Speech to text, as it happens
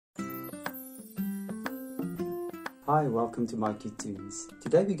Hi, welcome to mycutetoons.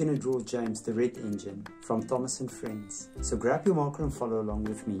 Today we're going to draw James the Red Engine from Thomas and Friends. So grab your marker and follow along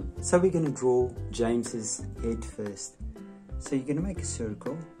with me. So we're going to draw James's head first. So you're going to make a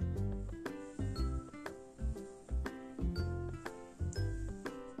circle.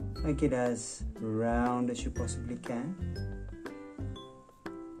 Make it as round as you possibly can.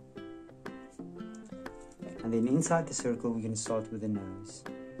 And then inside the circle we're going to start with the nose.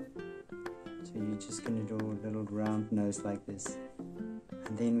 So you're just going to draw a little round nose like this.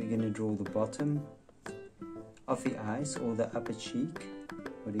 And then we're going to draw the bottom of the eyes, or the upper cheek,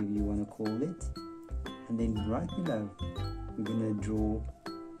 whatever you want to call it. And then right below, we're going to draw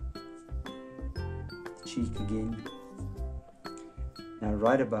the cheek again. Now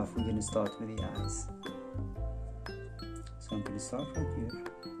right above, we're going to start with the eyes. So I'm going to start right here.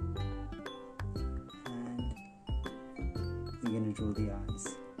 And we're going to draw the eyes.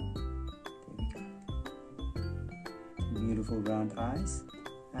 Beautiful round eyes,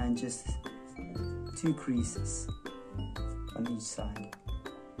 and just 2 creases on each side.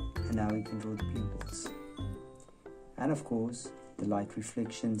 And now we can draw the pupils, and of course the light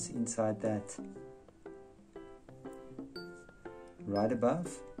reflections inside that. Right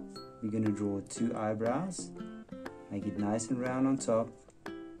above, we're going to draw 2 eyebrows. Make it nice and round on top,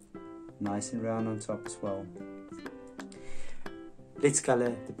 nice and round on top as well. Let's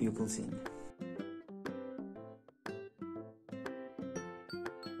color the pupils in.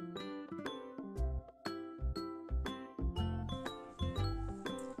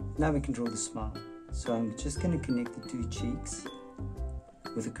 Now we can draw the smile. So I'm just going to connect the 2 cheeks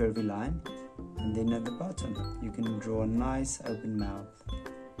with a curvy line, and then at the bottom you can draw a nice open mouth,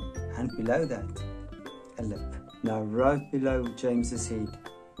 and below that a lip. Now right below James's head,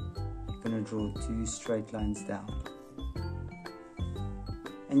 you're going to draw 2 straight lines down,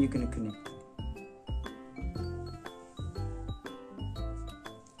 and you're going to connect them.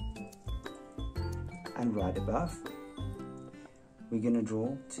 And right above, we're going to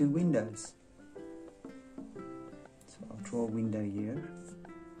draw 2 windows. So I'll draw a window here,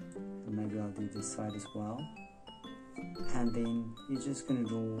 and maybe I'll do this side as well. And then you're just going to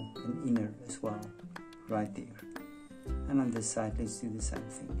draw an inner as well, right there. And on this side, let's do the same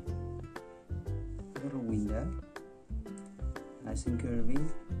thing. A little window, nice and curvy.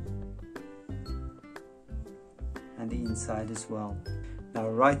 And the inside as well. Now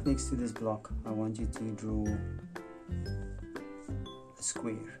right next to this block, I want you to draw a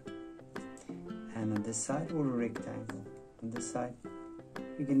square, and on this side, or a rectangle. On this side,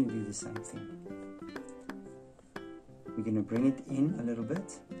 we're going to do the same thing. We're going to bring it in a little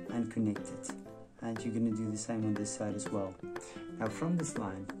bit and connect it, and you're going to do the same on this side as well. Now from this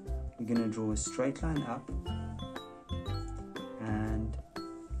line, we're going to draw a straight line up and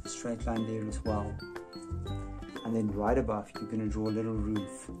a straight line there as well. And then right above, you're going to draw a little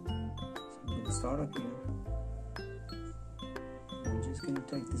roof. So I'm going to start up here. I'm just going to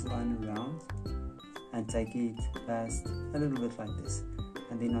take this line around and take it past a little bit like this.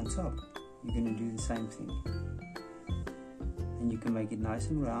 And then on top, you're going to do the same thing. And you can make it nice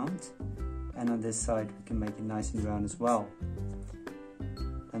and round. And on this side, we can make it nice and round as well.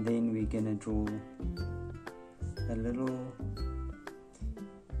 And then we're going to draw a little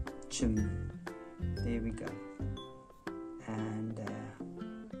chimney. There we go. And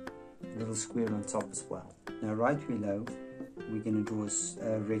a little square on top as well. Now right below, we're going to draw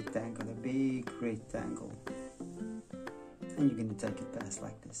a rectangle, a big rectangle, and you're going to take it past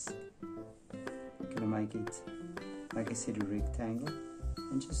like this. You're going to make it, like I said, a rectangle,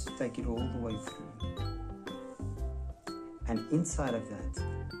 and just take it all the way through. And inside of that,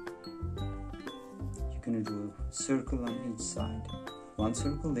 you're going to draw a circle on each side. 1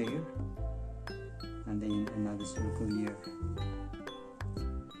 circle there, and then another circle here.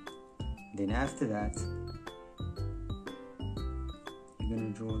 Then after that, you're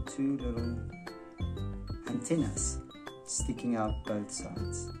going to draw 2 little antennas sticking out both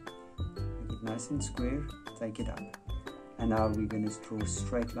sides. Make it nice and square, take it up. And now we're going to draw a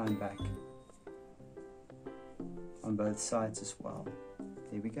straight line back on both sides as well.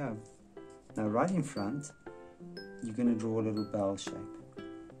 There we go. Now right in front, you're going to draw a little bell shape.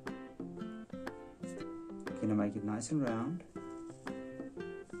 You're going to make it nice and round,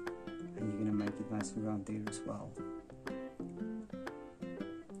 and you're going to make it nice and round there as well.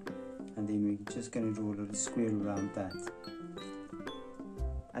 And then we're just going to draw a little square around that.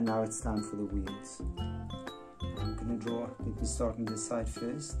 And now it's time for the wheels. I'm going to draw, let me start on this side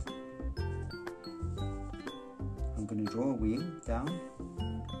first. I'm going to draw a wheel down,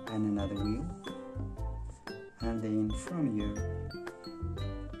 and another wheel. And then from here,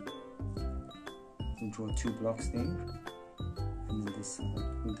 draw 2 blocks there, and then this side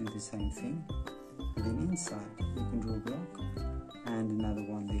we'll do the same thing, and then inside you can draw a block and another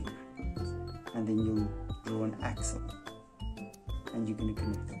one there, and then you'll draw an axle, and you're going to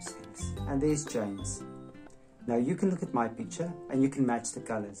connect those things. And there's James. Now you can look at my picture and you can match the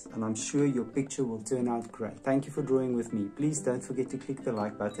colors, and I'm sure your picture will turn out great. Thank you for drawing with me. Please don't forget to click the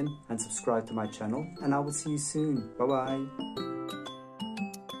like button and subscribe to my channel, and I will see you soon. Bye bye.